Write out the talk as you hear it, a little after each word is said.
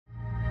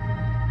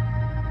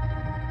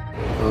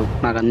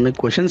నాకు అన్ని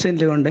క్వశ్చన్స్ ఏం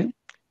లేవండి.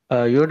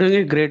 You're doing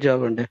a great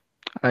job అండి.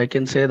 ఐ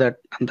కెన్ సే దట్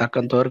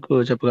అంతవరకు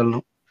చెప్పగలను.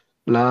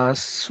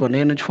 లాస్ట్ 1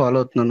 year నుంచి ఫాలో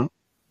అవుతున్నాను.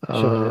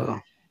 Sure. Yeah.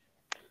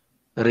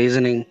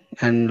 Reasoning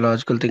and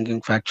logical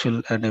thinking, factual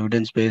and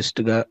evidence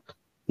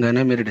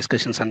గానే మీరు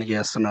డిస్కషన్స్ అన్ని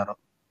చేస్తున్నారు.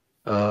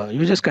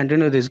 You just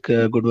continue this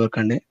good work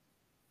అండి.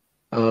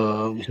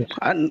 Sure.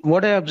 And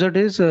what I observe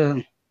is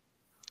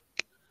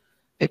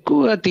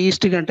ఎక్కువగా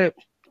థీయిస్టిక్ అంటే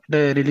అంటే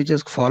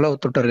రిలీజియస్ ఫాలో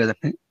అవుతుంటారు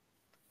కదండి.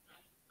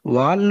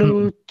 వాళ్ళు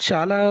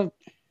చాలా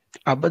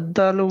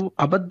అబద్ధాలు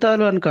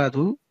అబద్ధాలు అని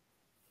కాదు,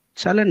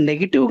 చాలా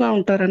నెగిటివ్ గా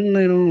ఉంటారని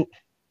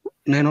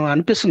నేను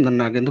అనిపిస్తుంది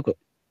నాకు ఎందుకు.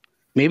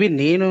 మేబీ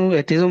నేను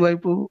ఎథిజం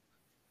వైపు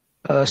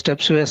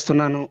స్టెప్స్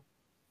వేస్తున్నాను.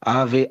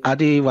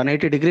 అది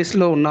 180 degrees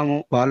లో ఉన్నాము.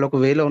 వాళ్ళు ఒక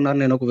వేలో ఉన్నారు,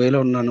 నేను ఒక వేలో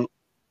ఉన్నాను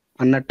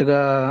అన్నట్టుగా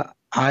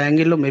ఆ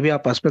యాంగిల్లో మేబీ ఆ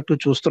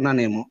పర్స్పెక్టివ్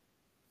చూస్తున్నానేమో.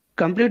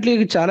 కంప్లీట్లీ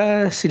చాలా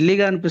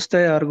సిల్లీగా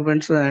అనిపిస్తాయి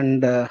ఆర్గ్యుమెంట్స్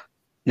అండ్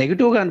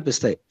నెగిటివ్ గా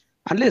అనిపిస్తాయి.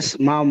 అన్లెస్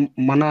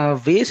మన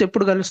వేస్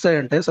ఎప్పుడు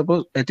కలుస్తాయంటే,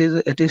 suppose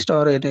atheist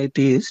are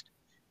atheist,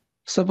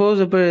 suppose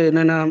ఇప్పుడు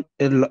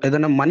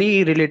ఏదైనా మనీ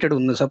రిలేటెడ్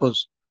ఉంది. Suppose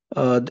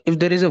if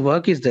there is a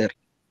work is there,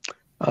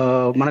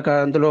 మనకు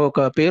అందులో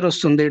ఒక పేరు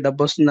వస్తుంది,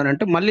 డబ్బు వస్తుంది అని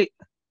అంటే మళ్ళీ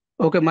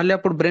ఓకే, మళ్ళీ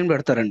అప్పుడు బ్రెయిన్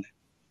పెడతారండి.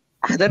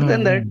 అదర్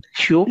దెన్ దట్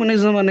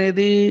హ్యూమనిజం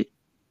అనేది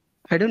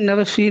ఐ డోంట్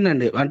నెవర్ సీన్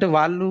అండి. అంటే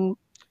వాళ్ళు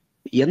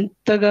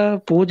ఎంతగా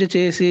పూజ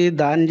చేసి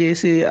దాన్ని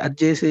చేసి అది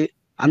చేసి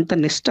అంత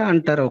నిష్ఠ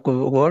అంటారు, ఒక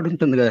వర్డ్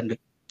ఉంటుంది కదండి.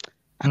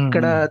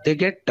 అక్కడ they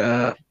get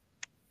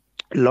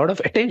lot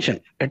of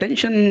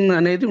attention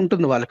అనేది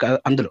ఉంటుంది వాళ్ళకి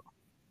అందులో.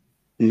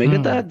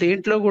 మిగతా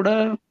దేంట్లో కూడా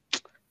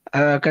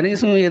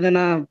కనీసం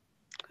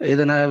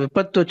ఏదైనా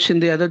విపత్తు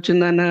వచ్చింది, అది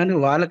వచ్చింది అన్నా కానీ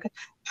వాళ్ళకి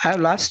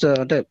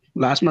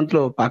లాస్ట్ మంత్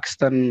లో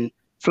పాకిస్తాన్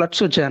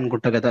ఫ్లడ్స్ వచ్చాయి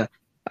అనుకుంటా కదా.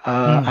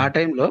 ఆ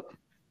టైంలో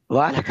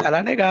వాళ్ళకి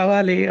అలానే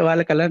కావాలి,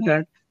 వాళ్ళకి అలానే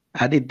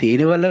అది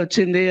దేని వల్ల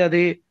వచ్చింది,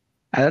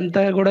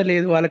 అదంతా కూడా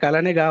లేదు, వాళ్ళకి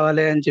అలానే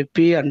కావాలి అని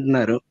చెప్పి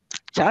అంటున్నారు.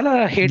 చాలా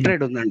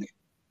హేట్రేడ్ ఉందండి.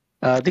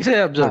 This I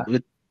observe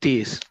with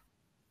these.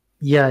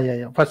 Yeah yeah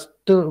yeah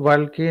first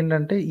వాళ్ళకి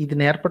ఏంటంటే ఇది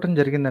నేర్పడం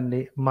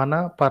జరిగిందండి. మన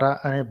పర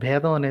అనే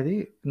భేదం అనేది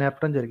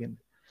నేర్పడం జరిగింది.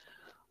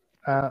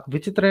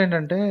 విచిత్రం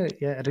ఏంటంటే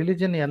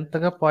రిలీజియన్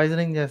ఎంతగా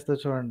పాయిజనింగ్ చేస్తుందో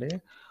చూడండి.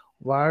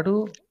 వాడు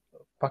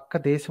పక్క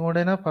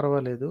దేశముడైనా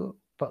పర్వాలేదు,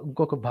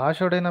 ఇంకొక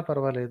భాషోడైనా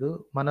పర్వాలేదు,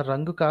 మన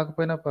రంగు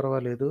కాకపోయినా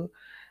పర్వాలేదు,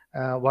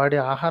 వాడి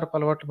ఆహారపు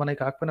అలవాట్లు మనకి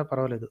కాకపోయినా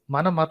పర్వాలేదు,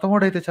 మన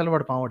మతముడైతే చాలు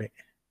వాడు మావుడే.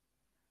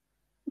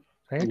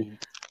 రైట్.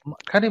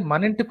 కానీ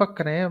మన ఇంటి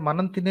పక్కనే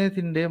మనం తినే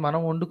తిండే మనం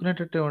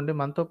వండుకునేటట్టే ఉండి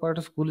మనతో పాటు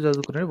స్కూల్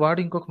చదువుకునే వాడు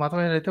ఇంకొక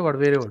మతమైన అయితే వాడు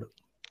వేరేవాడు.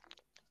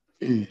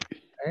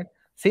 రైట్.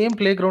 సేమ్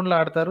ప్లే గ్రౌండ్లో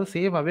ఆడతారు,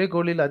 సేమ్ అవే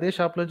గోళీలు, అదే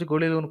షాప్లోంచి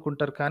గోళీలు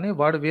కొనుక్కుంటారు, కానీ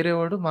వాడు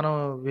వేరేవాడు మనం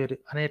వేరే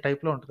అనే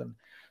టైప్లో ఉంటుందండి.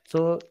 సో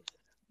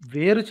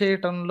వేరు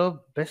చేయటంలో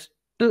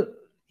బెస్ట్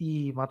ఈ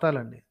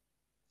మతాలండి.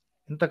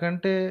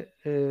 ఇంతకంటే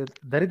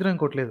దరిద్రం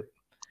ఇంకోటి లేదు.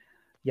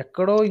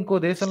 ఎక్కడో ఇంకో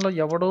దేశంలో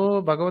ఎవడో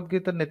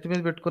భగవద్గీత నెత్తి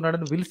మీద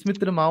పెట్టుకున్నాడని విల్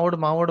స్మిత్ని మావోడు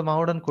మావోడు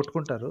మావోడు అని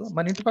కొట్టుకుంటారు.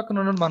 మన ఇంటి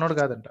పక్కన ఉన్నాడు మనోడు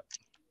కాదంట.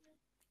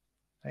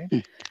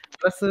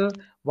 ప్లస్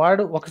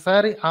వాడు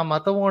ఒకసారి ఆ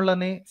మతం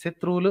వాళ్ళని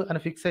శత్రువులు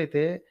అని ఫిక్స్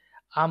అయితే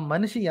ఆ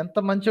మనిషి ఎంత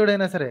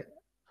మంచోడైనా సరే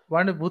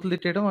వాడిని బూతులు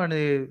తిట్టేయడం,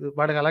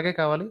 వాడికి అలాగే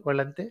కావాలి,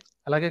 వాళ్ళు అంతే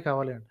అలాగే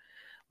కావాలి అండి.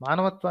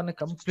 మానవత్వాన్ని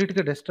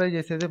కంప్లీట్గా డిస్ట్రాయ్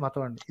చేసేదే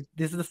మతం అండి.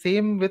 This is the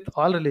same with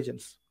all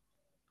religions.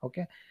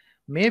 Okay.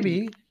 Maybe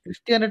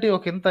Christianity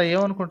ఒక ఇంత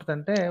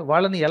ఏమనుకుంటుందంటే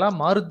వాళ్ళని ఎలా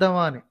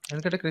మారుద్దామా అని.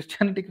 ఎందుకంటే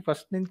క్రిస్టియానిటీకి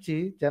ఫస్ట్ నుంచి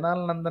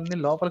జనాలందరినీ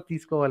లోపలికి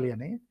తీసుకోవాలి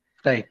అని.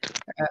 రైట్.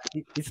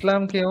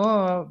 ఇస్లాంకి ఏమో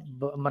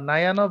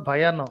నయానో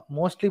భయానో,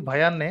 మోస్ట్లీ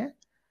భయాన్నే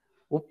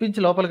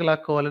ఒప్పించి లోపలికి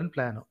లాక్కోవాలని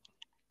ప్లాన్.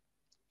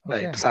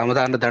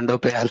 సామధాన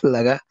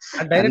దండోపయాలలాగా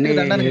డైరెక్ట్ అన్ని గా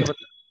దండానికి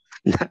వెళ్ళిపోతారు.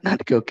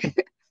 దండానికి. ఓకే.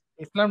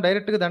 ఇస్లాం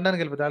డైరెక్ట్ గా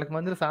దండానికి వెళ్ళిపోతుంది. వాళ్ళకి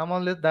మందిలో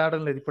సామాన్ లేదు,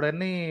 దాడడం లేదు. ఇప్పుడు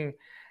అన్ని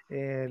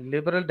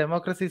లిబరల్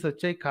డెమోక్రసీస్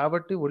వచ్చాయి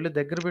కాబట్టి ఒళ్ళు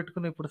దగ్గర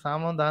పెట్టుకుని ఇప్పుడు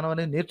సామాన్ దానం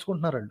అనేది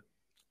నేర్చుకుంటున్నారు వాళ్ళు.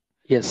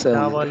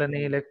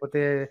 దావాలని,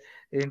 లేకపోతే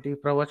ఏంటి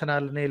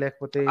ప్రవచనాలని,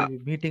 లేకపోతే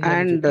మీటింగ్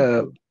అని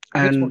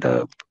అండ్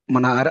చెప్పి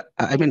మన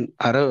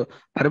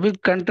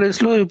అరబిక్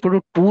కంట్రీస్ లో ఇప్పుడు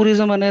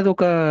టూరిజం అనేది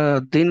ఒక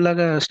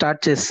దీనిలాగా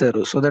స్టార్ట్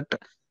చేస్తారు. సో దట్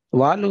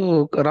వాళ్ళు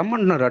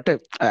రమ్మంటున్నారు. అంటే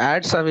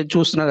యాడ్స్ అవి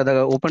చూస్తున్నా కదా,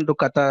 ఓపెన్ టు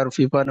ఖతార్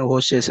ఫీఫాను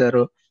హోస్ట్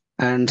చేశారు.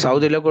 అండ్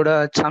సౌదీలో కూడా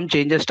సమ్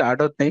చేంజెస్ స్టార్ట్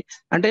అవుతున్నాయి.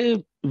 అంటే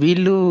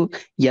వీళ్ళు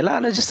ఎలా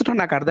ఆలోచిస్తున్నారో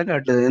నాకు అర్థం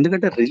కావట్లేదు.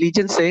 ఎందుకంటే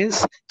రిలీజియన్ సేస్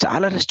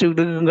చాలా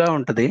రెస్ట్రిక్టివ్ గా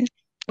ఉంటది,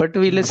 బట్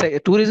వీళ్ళు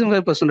టూరిజం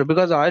వైపు వస్తున్నారు.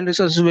 Because oil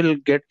resources will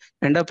get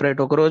end up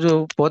right, ఒక రోజు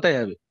పోతాయి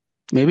అవి.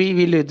 మేబీ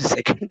వీళ్ళు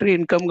సెకండరీ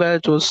ఇన్కమ్ గా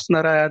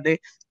చూస్తున్నారా అది,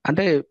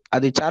 అంటే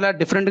అది చాలా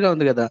డిఫరెంట్ గా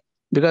ఉంది కదా.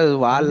 బికాస్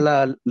వాళ్ళ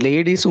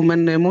లేడీస్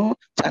ఉమెన్ ఏమో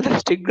చాలా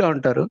స్ట్రిక్ట్ గా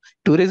ఉంటారు,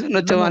 టూరిజం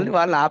వచ్చే వాళ్ళని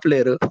వాళ్ళు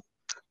ఆపలేరు.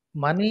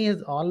 Money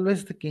is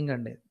always the king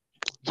అండి.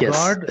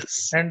 God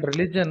and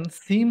religion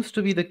seems to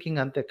be the king,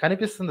 అంతే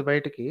కనిపిస్తుంది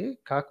బయటికి.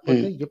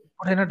 కాకపోతే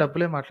ఎప్పుడైనా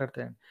డబ్బులే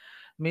మాట్లాడతాయండి.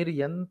 మీరు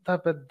ఎంత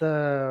పెద్ద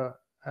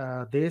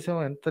దేశం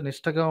ఎంత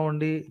నిష్టగా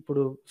ఉండి,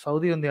 ఇప్పుడు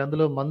సౌదీ ఉంది,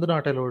 అందులో మందు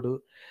నాట్ అలౌడ్,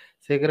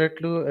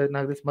 సిగరెట్లు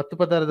నాకు తెలిసి మత్తు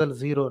పదార్థాలు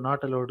 0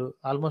 నాట్ అలౌడ్,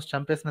 ఆల్మోస్ట్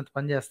చంపేసినంత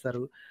పని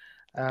చేస్తారు.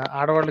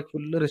 ఆడవాళ్ళకి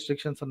ఫుల్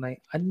రెస్ట్రిక్షన్స్ ఉన్నాయి.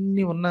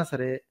 అన్నీ ఉన్నా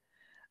సరే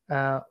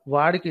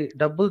వాడికి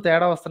డబ్బులు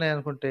తేడా వస్తున్నాయి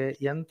అనుకుంటే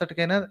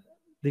ఎంతటికైనా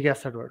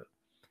దిగేస్తాడు వాడు.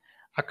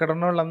 అక్కడ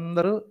ఉన్న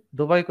వాళ్ళందరూ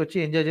దుబాయ్కి వచ్చి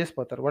ఎంజాయ్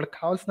చేసిపోతారు. వాళ్ళకి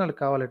కావాల్సిన వాళ్ళకి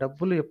కావాలి.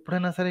 డబ్బులు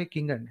ఎప్పుడైనా సరే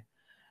కింగ్ అండి.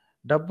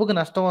 డబ్బుకి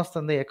నష్టం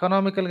వస్తుంది,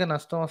 ఎకనామికల్గా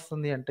నష్టం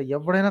వస్తుంది అంటే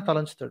ఎవడైనా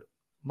తలంచుతాడు.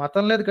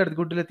 మతం లేదు, గడిది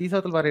గుడ్డి లేదు,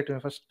 తీసవతలు పారేయటమే.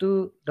 ఫస్ట్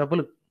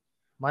డబ్బులు,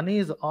 money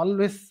is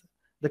always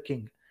the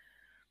king.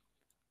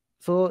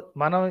 So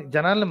మనం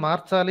జనాల్ని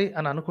మార్చాలి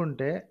అని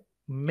అనుకుంటే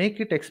make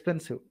it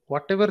expensive.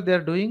 What ever they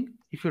are doing,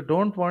 if you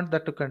don't want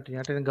that to continue.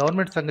 అంటే నేను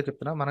గవర్నమెంట్ సంగతి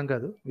చెప్తున్నా, మనం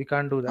కాదు, వీ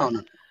కాంట్ డూ దాట్.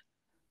 అవును.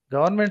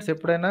 గవర్నమెంట్స్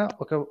ఎప్పుడైనా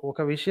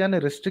ఒక విషయాన్ని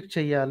రెస్ట్రిక్ట్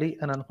చేయాలి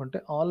అని అనుకుంటే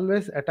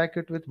always attack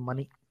it with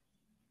money.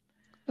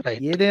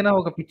 Right. ఏదైనా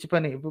ఒక పిచ్చి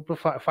పని, ఇప్పుడు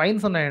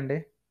ఫైన్స్ ఉన్నాయండి.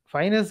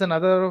 Fine is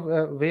another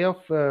way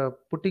of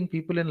putting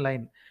people in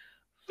line,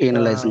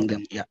 పెనలైజింగ్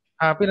them. Yeah.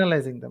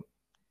 పెనలైజింగ్ them.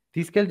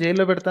 తీసుకెళ్లి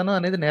జైల్లో పెడతాను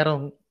అనేది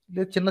నేరం.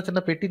 లేదు చిన్న చిన్న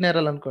పెట్టి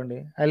నేరాలు అనుకోండి,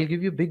 I will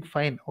give you big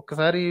fine.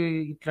 ఒక్కసారి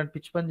ఇట్లాంటి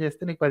పిచ్చి పని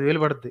చేస్తే నీకు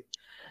 10,000 పడుద్ది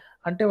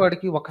అంటే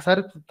వాడికి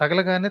ఒక్కసారి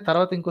తగలగానే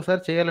తర్వాత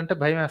ఇంకోసారి చేయాలంటే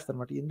భయం వేస్తారు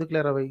అనమాట. ఎందుకు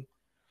లేరా భయ్,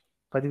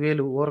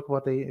 10,000 ఊరకు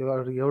పోతాయి,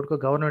 ఎవడికో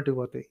గవర్నమెంట్కి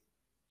పోతాయి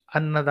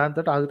అన్న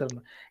దాంతో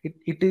ఆగుతారు.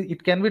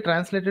 It can be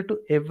translated to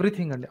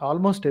everything అండి,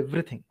 ఆల్మోస్ట్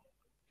ఎవ్రీథింగ్.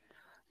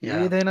 యా.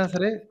 ఏదైనా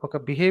సరే ఒక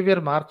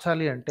బిహేవియర్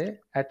మార్చాలి అంటే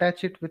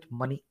attach it with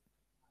money.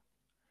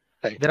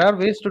 Right. There are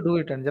ways to do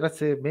it, and there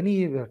are many.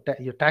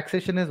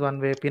 Taxation is one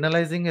way,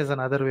 penalizing is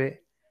another way,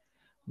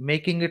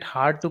 making it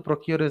hard to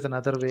procure is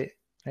another way,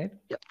 right?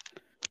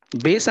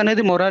 Base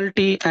అనేది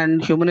morality and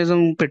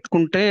humanism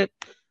పెట్టుకుంటే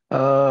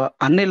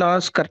అన్ని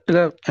loss correct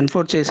గా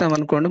enforce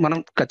చేసామనుకోండి, మనం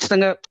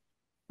ఖచ్చితంగా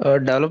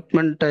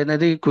development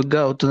అనేది quick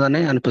గా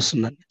అవుతుందని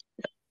అనిపిస్తుందండి.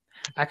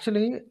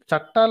 యాక్చువల్లీ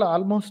చట్టాలు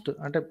ఆల్మోస్ట్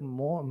అంటే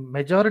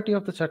మెజారిటీ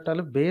ఆఫ్ ద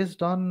చట్టాలు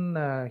బేస్డ్ ఆన్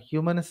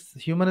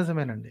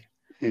హ్యూమనిజమేనండి.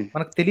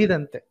 మనకు తెలియదు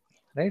అంతే,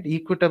 రైట్?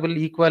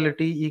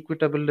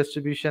 ఈక్విటబుల్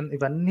డిస్ట్రిబ్యూషన్,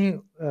 ఇవన్నీ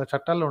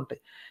చట్టాల్లో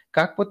ఉంటాయి.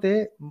 కాకపోతే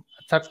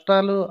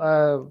చట్టాలు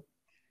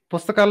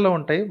పుస్తకాల్లో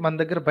ఉంటాయి, మన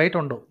దగ్గర బయట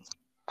ఉండవు.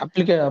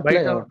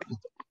 బయట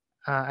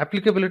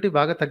అప్లికబిలిటీ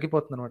బాగా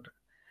తగ్గిపోతుంది అనమాట.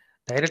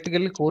 డైరెక్ట్గా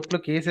వెళ్ళి కోర్టులో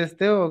కేసు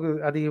వేస్తే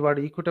అది వాడు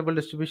ఈక్విటబుల్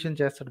డిస్ట్రిబ్యూషన్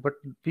చేస్తాడు, but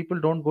people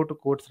don't go to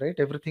courts, right?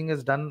 Everything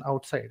is done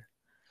out side.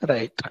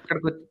 Right.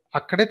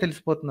 అక్కడే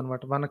తెలిసిపోతుంది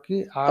అనమాట మనకి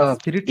ఆ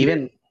స్పిరిట్.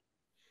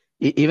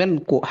 ఈవెన్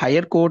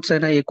హైయర్ కోర్ట్స్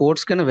అయినా ఏ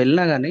కోర్ట్స్ కైనా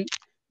వెళ్ళినా కానీ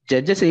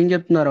జడ్జెస్ ఏం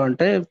చెప్తున్నారు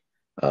అంటే,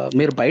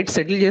 మీరు బయట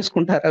సెటిల్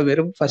చేసుకుంటారా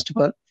మీరు ఫస్ట్ ఆఫ్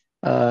ఆల్,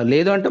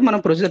 లేదు అంటే మనం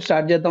ప్రొసీజర్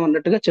స్టార్ట్ చేద్దాం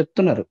అన్నట్టుగా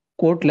చెప్తున్నారు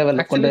కోర్ట్ లెవెల్,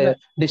 కొన్ని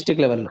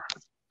డిస్ట్రిక్ట్ లెవెల్లో.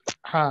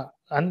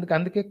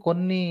 అందుకే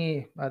కొన్ని,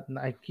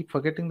 I keep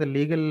forgetting the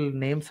legal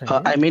names.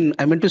 I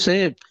mean to say,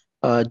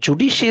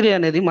 judiciary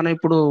అనేది మనం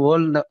ఇప్పుడు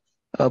వరల్డ్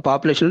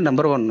పాపులేషన్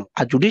నెంబర్ 1.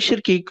 ఆ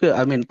జుడిషియరీకి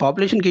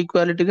పాపులేషన్ కి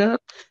ఈక్వాలిటీగా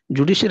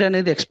జుడిషియరీ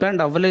అనేది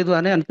ఎక్స్పాండ్ అవ్వలేదు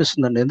అని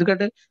అనిపిస్తుందండి.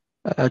 ఎందుకంటే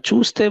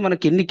చూస్తే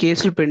మనకి ఎన్ని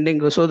కేసులు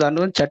పెండింగ్, సో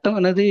దానివల్ల చట్టం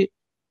అనేది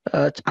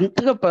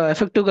అంతగా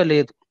ఎఫెక్టివ్ గా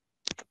లేదు.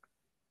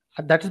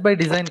 దట్ ఇస్ బై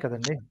డిజైన్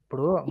కదండి.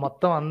 ఇప్పుడు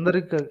మొత్తం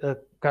అందరి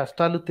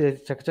కష్టాలు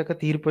చకచక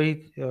తీరిపోయి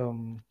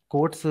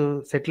కోర్ట్స్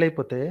సెటిల్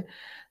అయిపోతే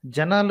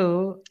జనాలు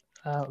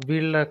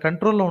వీళ్ళ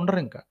కంట్రోల్లో ఉండరు.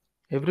 ఇంకా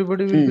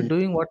everybody will be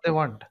doing what they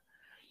want.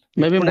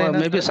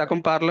 Maybe సగం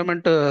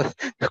పార్లమెంట్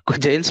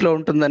జైల్స్ లో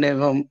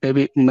ఉంటుందనేమో,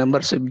 మేబీ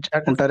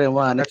మెంబర్షిప్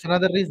ఉంటారేమో అని. That's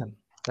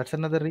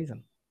another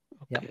reason.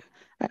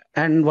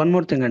 And one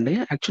more thing అండి,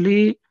 actually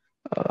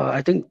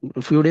I think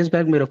few days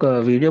back మీరు ఒక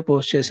వీడియో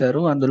పోస్ట్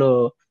చేశారు, అందులో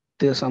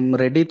సమ్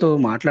రెడ్డితో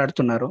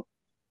మాట్లాడుతున్నారు.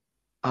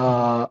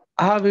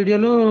 ఆ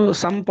వీడియోలో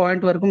సమ్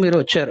పాయింట్ వరకు మీరు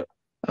వచ్చారు,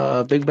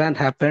 బిగ్ బ్యాంగ్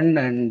హ్యాపెండ్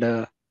అండ్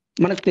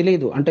మనకు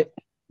తెలియదు అంటే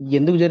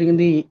ఎందుకు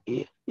జరిగింది,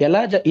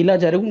 ఇలా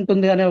జరిగి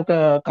ఉంటుంది అనే ఒక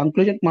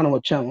కంక్లూజన్ మనం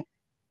వచ్చాము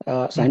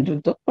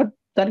సైంటిఫిక్ తో. బట్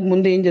దానికి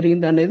ముందు ఏం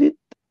జరిగింది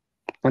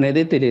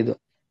అనేది తెలియదు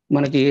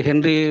మనకి.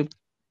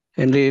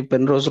 హెన్రీ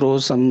పెన్రోజ్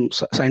సమ్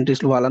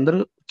సైంటిస్టులు వాళ్ళందరూ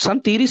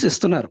సమ్ థీరీస్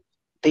ఇస్తున్నారు,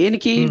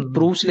 దేనికి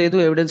ప్రూఫ్స్ లేదు,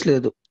 ఎవిడెన్స్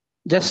లేదు,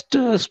 జస్ట్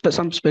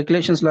సమ్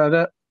స్పెక్యులేషన్స్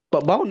లాగా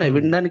బాగున్నాయి,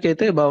 వినడానికి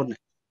అయితే బాగున్నాయి.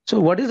 So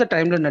what is the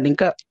time line అండి?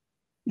 ఇంకా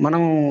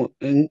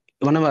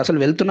మనం అసలు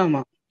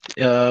వెళ్తున్నామా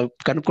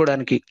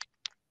కనుక్కోవడానికి?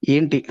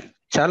 ఏంటి,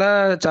 చాలా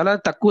చాలా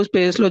తక్కువ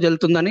స్పేస్ లో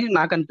జరుగుతుందని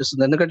నాకు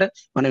అనిపిస్తుంది, ఎందుకంటే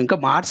మనం ఇంకా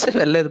మార్సే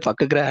వెళ్ళలేదు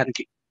పక్క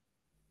గ్రహానికి.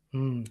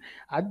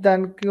 అది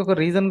దానికి ఒక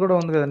రీజన్ కూడా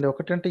ఉంది కదండి.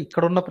 ఒకటంటే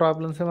ఇక్కడ ఉన్న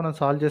ప్రాబ్లమ్స్ మనం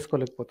సాల్వ్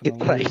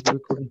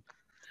చేసుకోలేకపోతున్నాం.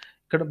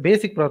 ఇక్కడ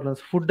బేసిక్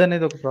ప్రాబ్లమ్స్, ఫుడ్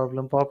అనేది ఒక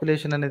ప్రాబ్లం,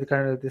 పాపులేషన్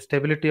అనేది,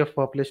 స్టెబిలిటీ ఆఫ్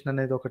పాపులేషన్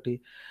అనేది ఒకటి.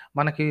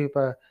 మనకి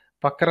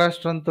పక్క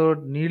రాష్ట్రంతో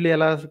నీళ్లు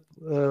ఎలా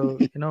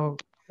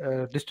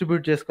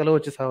డిస్ట్రిబ్యూట్ చేసుకోవాలో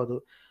వచ్చి సావదు.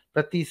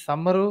 ప్రతి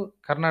సమ్మరు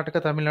కర్ణాటక,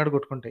 తమిళనాడు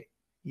కొట్టుకుంటాయి,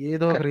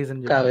 ఏదో ఒక రీజన్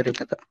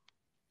చెప్పి,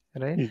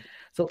 రైట్?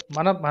 సో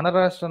మన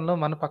రాష్ట్రంలో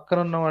మన పక్కన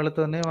ఉన్న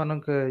వాళ్ళతోనే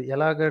మనకు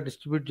ఎలాగ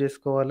డిస్ట్రిబ్యూట్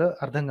చేసుకోవాలో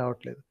అర్థం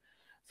కావట్లేదు.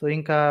 సో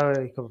ఇంకా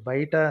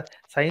బయట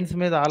సైన్స్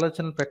మీద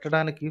ఆలోచనలు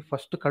పెట్టడానికి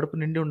ఫస్ట్ కడుపు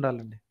నిండి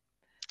ఉండాలండి.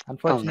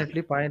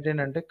 అన్ఫార్చునేట్లీ పాయింట్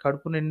ఏంటంటే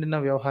కడుపు నిండిన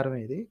వ్యవహారం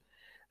ఇది.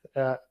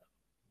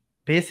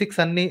 బేసిక్స్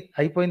అన్ని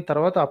అయిపోయిన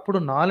తర్వాత అప్పుడు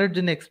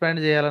నాలెడ్జ్ని ఎక్స్పాండ్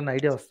చేయాలన్న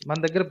ఐడియా వస్తుంది. మన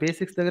దగ్గర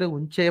బేసిక్స్ దగ్గర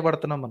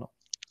ఉంచేయబడుతున్నాం మనం.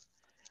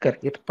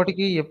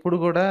 ఎప్పటికీ ఎప్పుడు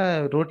కూడా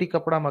రోటీ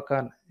కప్పడా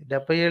మకాన్,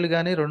 70 ఏళ్ళు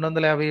కానీ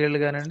 250 ఏళ్ళు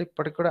కానివ్వండి,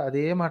 ఇప్పటికి కూడా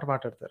అదే మాట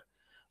మాట్లాడతారు.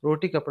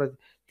 రోటీ కప్పుడు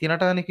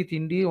తినటానికి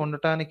తిండి,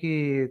 ఉండటానికి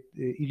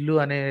ఇల్లు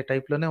అనే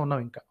టైప్‌లోనే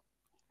ఉన్నాం ఇంకా.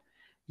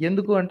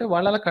 ఎందుకు అంటే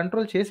వాళ్ళు అలా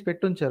కంట్రోల్ చేసి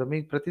పెట్టుంచారు.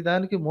 మీకు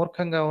ప్రతిదానికి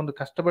మూర్ఖంగా ఉండి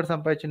కష్టపడి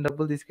సంపాదించిన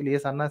డబ్బులు తీసుకెళ్ళి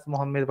ఏ సన్నాసి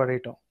మొహం మీద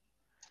పడేయటం.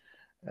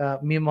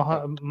 మీ మ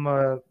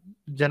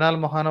జనాల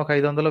మొహాన ఒక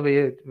 500,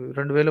 1000,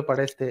 2000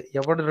 పడేస్తే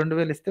ఎవడు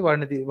 2000 ఇస్తే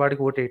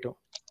వాడికి ఓటేయటం.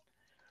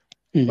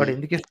 వాడు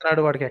ఎందుకు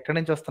ఇస్తున్నాడు? వాడికి ఎక్కడి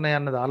నుంచి వస్తున్నాయి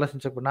అన్నది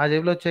ఆలోచించకుండా నా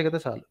జేబులో వచ్చాయి కదా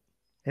చాలు.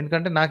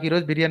 ఎందుకంటే నాకు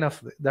ఈరోజు బిర్యానీ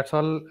వస్తది. That's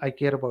all I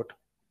care about.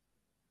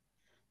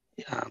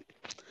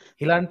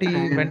 ఇలాంటి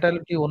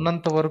మెంటాలిటీ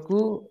ఉన్నంత వరకు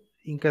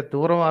ఇంకా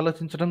దూరం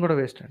ఆలోచించడం కూడా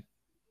వేస్ట్ అండి.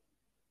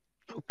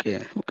 Okay.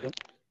 Okay.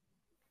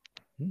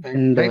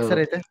 And right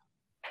sir అయితే.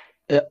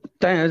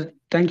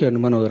 థ్యాంక్ యూ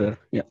అండి మనోహర్ గారు.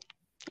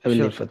 I will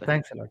sure leave for sir. That.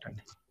 Thanks a lot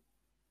అండి.